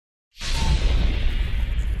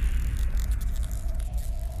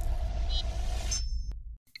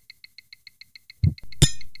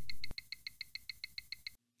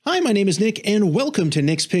Hi, my name is Nick, and welcome to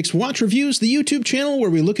Nick's Picks Watch Reviews, the YouTube channel where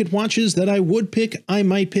we look at watches that I would pick, I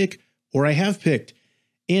might pick, or I have picked.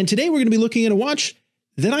 And today we're going to be looking at a watch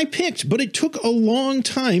that I picked, but it took a long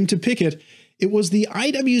time to pick it. It was the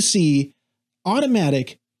IWC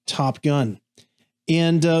Automatic Top Gun.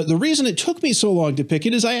 And the reason it took me so long to pick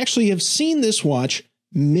it is I actually have seen this watch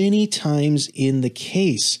many times in the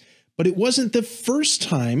case, but it wasn't the first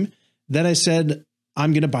time that I said,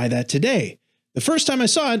 I'm going to buy that today. The first time I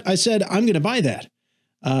saw it, I said, I'm going to buy that.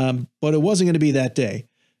 But it wasn't going to be that day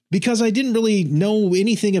because I didn't really know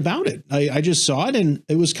anything about it. I just saw it and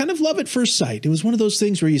it was kind of love at first sight. It was one of those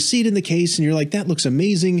things where you see it in the case and you're like, that looks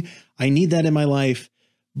amazing. I need that in my life,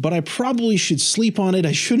 but I probably should sleep on it.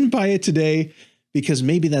 I shouldn't buy it today because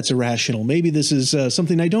maybe that's irrational. Maybe this is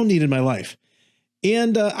something I don't need in my life.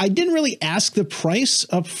 And I didn't really ask the price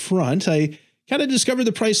up front. I kind of discovered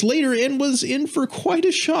the price later and was in for quite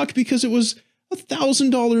a shock because it was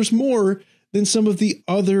 $1,000 more than some of the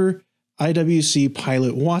other IWC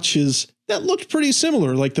pilot watches that looked pretty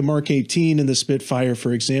similar, like the Mark 18 and the Spitfire,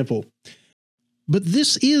 for example. But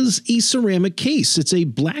this is a ceramic case. It's a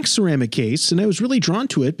black ceramic case, and I was really drawn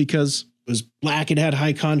to it because it was black. It had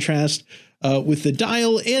high contrast with the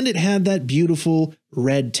dial, and it had that beautiful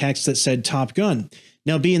red text that said Top Gun.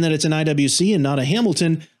 Now, being that it's an IWC and not a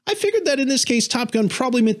Hamilton, I figured that in this case, Top Gun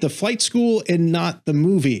probably meant the flight school and not the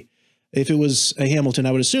movie. If it was a Hamilton,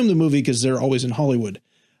 I would assume the movie because they're always in Hollywood.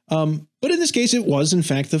 But in this case, it was, in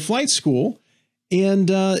fact, the flight school. And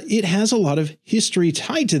it has a lot of history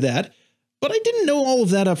tied to that. But I didn't know all of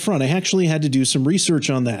that up front. I actually had to do some research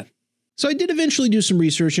on that. So I did eventually do some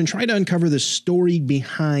research and try to uncover the story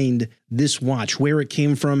behind this watch, where it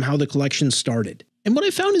came from, how the collection started. And what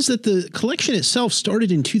I found is that the collection itself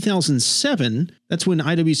started in 2007. That's when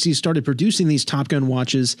IWC started producing these Top Gun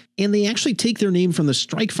watches, and they actually take their name from the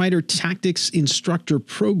Strike Fighter Tactics Instructor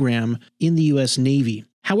Program in the U.S. Navy.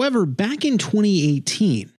 However, back in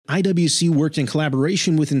 2018, IWC worked in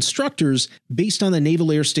collaboration with instructors based on the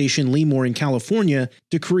Naval Air Station Lemoore in California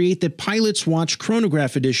to create the Pilot's Watch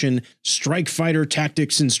Chronograph Edition Strike Fighter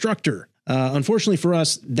Tactics Instructor. Unfortunately for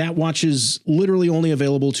us, that watch is literally only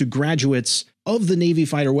available to graduates of the Navy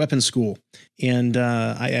Fighter Weapons School. And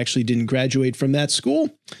I actually didn't graduate from that school.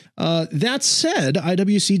 That said,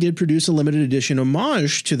 IWC did produce a limited edition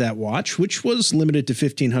homage to that watch, which was limited to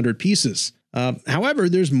 1,500 pieces. However,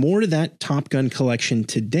 there's more to that Top Gun collection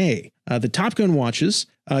today. The Top Gun watches,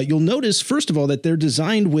 you'll notice, first of all, that they're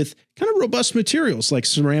designed with kind of robust materials like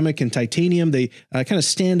ceramic and titanium. They kind of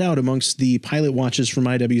stand out amongst the pilot watches from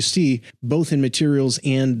IWC, both in materials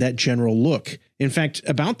and that general look. In fact,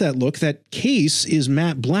 about that look, that case is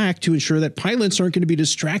matte black to ensure that pilots aren't going to be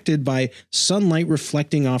distracted by sunlight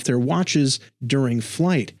reflecting off their watches during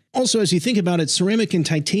flight. Also, as you think about it, ceramic and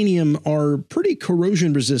titanium are pretty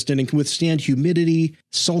corrosion resistant and can withstand humidity,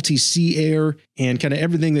 salty sea air, and kind of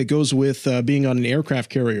everything that goes with being on an aircraft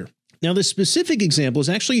carrier. Now, this specific example is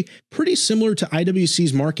actually pretty similar to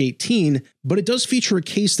IWC's Mark 18, but it does feature a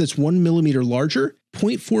case that's 1 millimeter larger,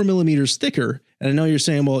 0.4 millimeters thicker. And I know you're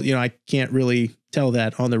saying, well, I can't really tell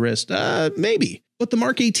that on the wrist. Maybe. But the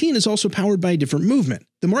Mark 18 is also powered by a different movement.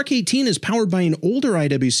 The Mark 18 is powered by an older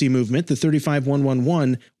IWC movement, the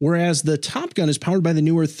 35111, whereas the Top Gun is powered by the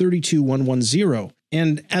newer 32110.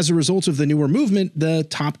 And as a result of the newer movement, the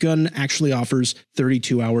Top Gun actually offers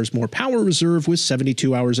 32 hours more power reserve with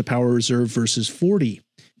 72 hours of power reserve versus 40.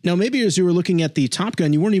 Now, maybe as you were looking at the Top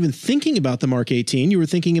Gun, you weren't even thinking about the Mark 18. You were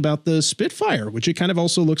thinking about the Spitfire, which it kind of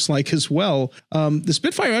also looks like as well. The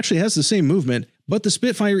Spitfire actually has the same movement, but the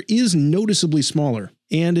Spitfire is noticeably smaller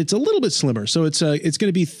and it's a little bit slimmer. So it's going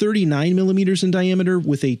to be 39 millimeters in diameter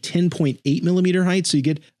with a 10.8 millimeter height. So you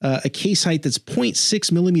get a case height that's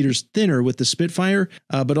 0.6 millimeters thinner with the Spitfire,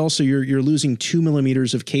 but also you're losing 2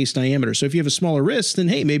 millimeters of case diameter. So if you have a smaller wrist, then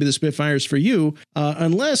hey, maybe the Spitfire is for you,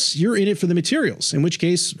 unless you're in it for the materials, in which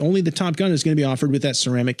case only the Top Gun is going to be offered with that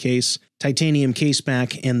ceramic case, titanium case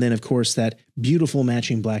back, and then of course that beautiful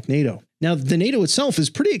matching black NATO. Now, the NATO itself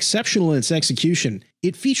is pretty exceptional in its execution.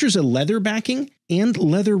 It features a leather backing and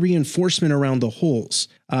leather reinforcement around the holes.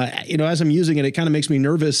 As I'm using it, it kind of makes me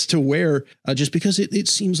nervous to wear just because it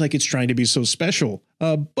seems like it's trying to be so special.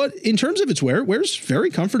 But in terms of its wear, it wears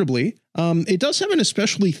very comfortably. It does have an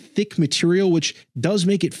especially thick material, which does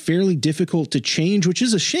make it fairly difficult to change, which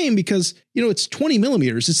is a shame because, it's 20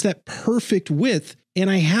 millimeters. It's that perfect width. And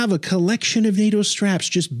I have a collection of NATO straps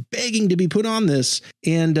just begging to be put on this.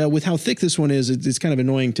 And with how thick this one is, it's kind of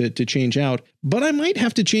annoying to change out. But I might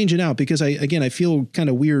have to change it out because I feel kind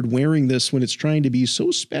of weird wearing this when it's trying to be so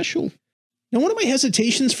special. Now, one of my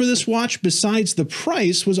hesitations for this watch, besides the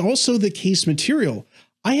price, was also the case material.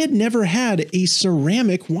 I had never had a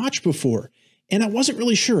ceramic watch before, and I wasn't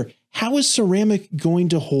really sure, how is ceramic going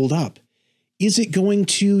to hold up? Is it going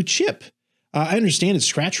to chip? I understand it's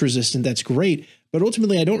scratch resistant. That's great. But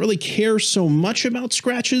ultimately, I don't really care so much about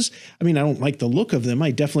scratches. I mean, I don't like the look of them.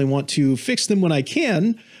 I definitely want to fix them when I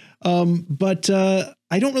can. But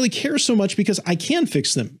I don't really care so much because I can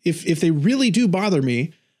fix them. If they really do bother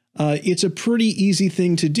me, it's a pretty easy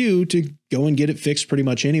thing to do to go and get it fixed pretty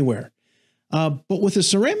much anywhere. But with a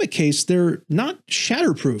ceramic case, they're not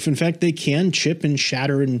shatterproof. In fact, they can chip and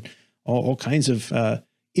shatter in all kinds of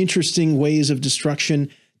interesting ways of destruction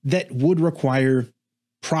that would require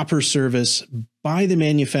proper service by the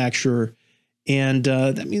manufacturer. And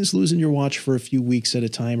that means losing your watch for a few weeks at a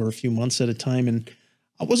time or a few months at a time. And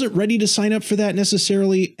I wasn't ready to sign up for that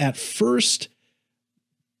necessarily at first,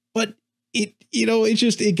 but it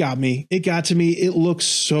got me. It got to me. It looks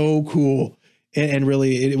so cool. And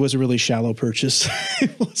really, it was a really shallow purchase.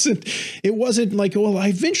 It wasn't like, well, I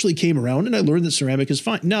eventually came around and I learned that ceramic is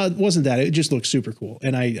fine. No, it wasn't that. It just looked super cool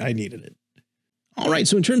and I needed it. All right,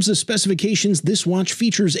 so in terms of specifications, this watch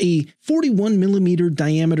features a 41mm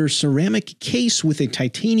diameter ceramic case with a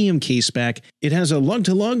titanium case back. It has a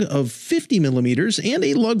lug-to-lug of 50mm and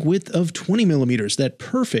a lug width of 20mm, that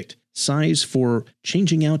perfect size for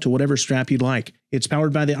changing out to whatever strap you'd like. It's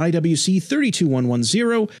powered by the IWC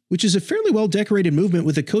 32110, which is a fairly well-decorated movement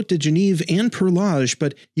with a Côte de Genève and perlage,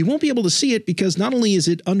 but you won't be able to see it because not only is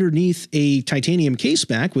it underneath a titanium case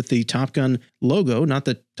back with the Top Gun logo, not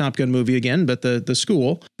the Top Gun movie again, but the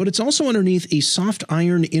school, but it's also underneath a soft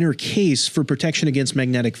iron inner case for protection against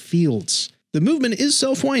magnetic fields. The movement is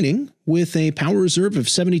self-winding with a power reserve of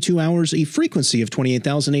 72 hours, a frequency of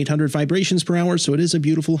 28,800 vibrations per hour, so it is a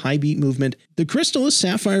beautiful high-beat movement. The crystal is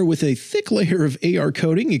sapphire with a thick layer of AR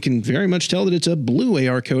coating. You can very much tell that it's a blue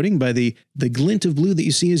AR coating by the glint of blue that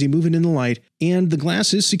you see as you move it in the light. And the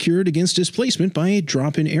glass is secured against displacement by a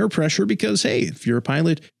drop in air pressure because, hey, if you're a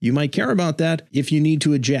pilot, you might care about that if you need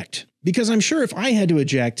to eject. Because I'm sure if I had to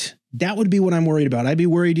eject, that would be what I'm worried about. I'd be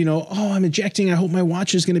worried, oh, I'm ejecting. I hope my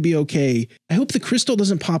watch is going to be okay. I hope the crystal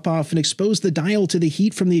doesn't pop off and expose the dial to the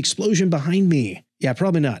heat from the explosion behind me. Yeah,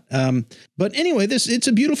 probably not. But anyway, it's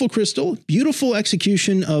a beautiful crystal, beautiful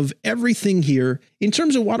execution of everything here. In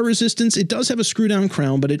terms of water resistance, it does have a screw down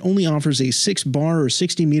crown, but it only offers a 6 bar or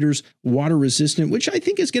 60 meters water resistant, which I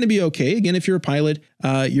think is going to be okay. Again, if you're a pilot,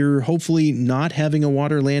 you're hopefully not having a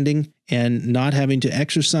water landing and not having to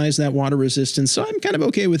exercise that water resistance. So I'm kind of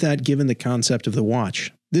okay with that given the concept of the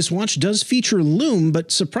watch. This watch does feature Lume,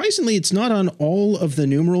 but surprisingly, it's not on all of the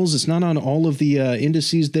numerals. It's not on all of the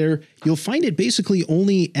indices there. You'll find it basically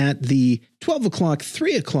only at the 12 o'clock,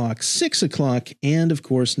 3 o'clock, 6 o'clock, and of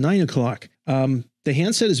course, 9 o'clock. The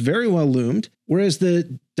handset is very well lumed, whereas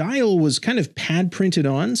the dial was kind of pad printed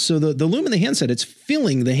on. So the lume in the handset, it's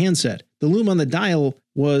filling the handset. The lume on the dial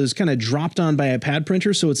was kind of dropped on by a pad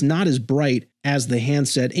printer, so it's not as bright as the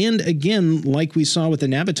handset. And again, like we saw with the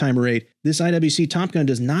Navitimer 8, this IWC Top Gun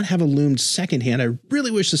does not have a lumed second hand. I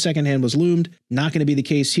really wish the second hand was lumed. Not going to be the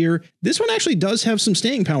case here. This one actually does have some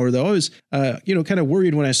staying power, though. I was, kind of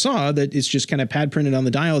worried when I saw that it's just kind of pad printed on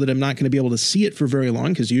the dial that I'm not going to be able to see it for very long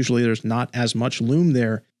because usually there's not as much lume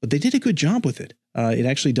there. But they did a good job with it. It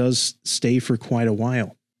actually does stay for quite a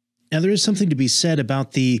while. Now, there is something to be said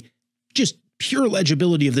about the just pure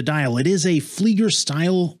legibility of the dial. It is a Flieger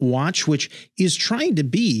style watch, which is trying to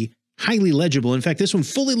be highly legible. In fact, this one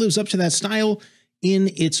fully lives up to that style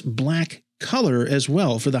in its black color as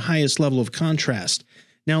well for the highest level of contrast.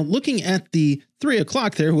 Now, looking at the 3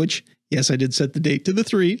 o'clock there, which, yes, I did set the date to the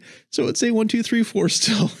 3, so it's a 1, 2, 3, 4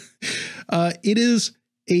 still. It is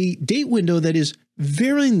a date window that is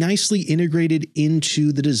very nicely integrated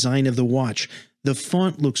into the design of the watch. The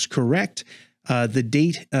font looks correct. The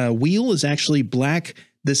date wheel is actually black,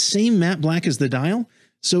 the same matte black as the dial.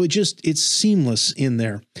 So it's seamless in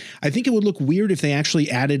there. I think it would look weird if they actually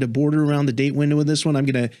added a border around the date window in this one. I'm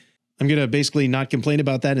gonna basically not complain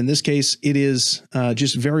about that. In this case, it is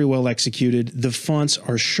just very well executed. The fonts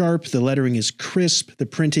are sharp. The lettering is crisp. The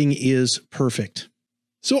printing is perfect.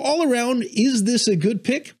 So all around, is this a good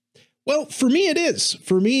pick? Well, for me, it is.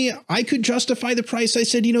 For me, I could justify the price. I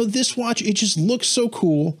said, this watch, it just looks so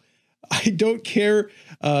cool. I don't care,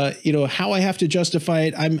 how I have to justify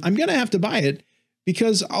it. I'm going to have to buy it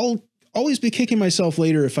because I'll always be kicking myself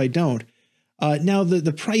later if I don't. Now,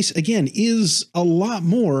 the price, again, is a lot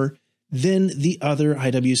more than the other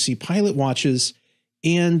IWC Pilot watches.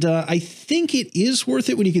 And I think it is worth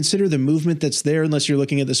it when you consider the movement that's there, unless you're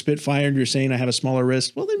looking at the Spitfire and you're saying I have a smaller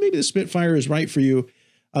wrist. Well, then maybe the Spitfire is right for you.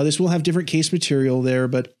 This will have different case material there,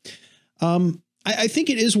 but I think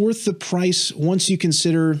it is worth the price once you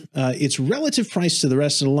consider its relative price to the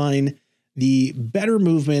rest of the line, the better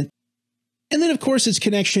movement, and then, of course, its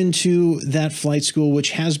connection to that flight school,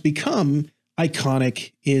 which has become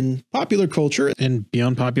iconic in popular culture. And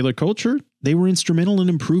beyond popular culture, they were instrumental in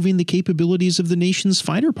improving the capabilities of the nation's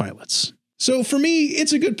fighter pilots. So for me,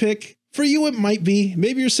 it's a good pick. For you, it might be.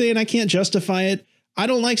 Maybe you're saying I can't justify it. I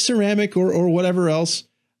don't like ceramic or whatever else.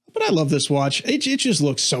 But I love this watch. It just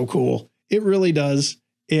looks so cool. It really does.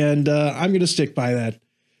 And I'm going to stick by that.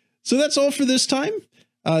 So that's all for this time.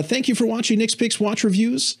 Thank you for watching Nick's Picks Watch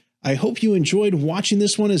Reviews. I hope you enjoyed watching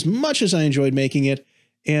this one as much as I enjoyed making it.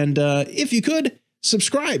 And if you could,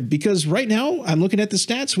 subscribe, because right now I'm looking at the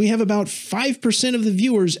stats. We have about 5% of the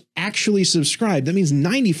viewers actually subscribed. That means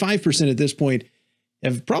 95% at this point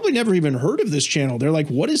have probably never even heard of this channel. They're like,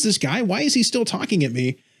 what is this guy? Why is he still talking at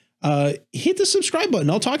me? Hit the subscribe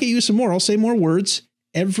button. I'll talk at you some more. I'll say more words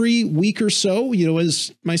every week or so, you know,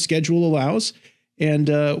 as my schedule allows. And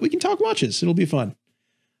we can talk watches. It'll be fun.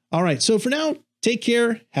 All right. So for now, take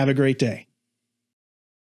care. Have a great day.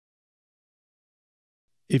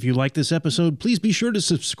 If you like this episode, please be sure to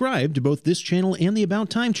subscribe to both this channel and the About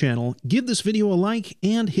Time channel, give this video a like,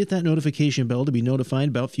 and hit that notification bell to be notified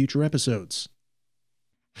about future episodes.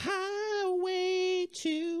 Highway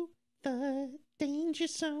to the danger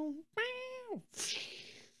zone.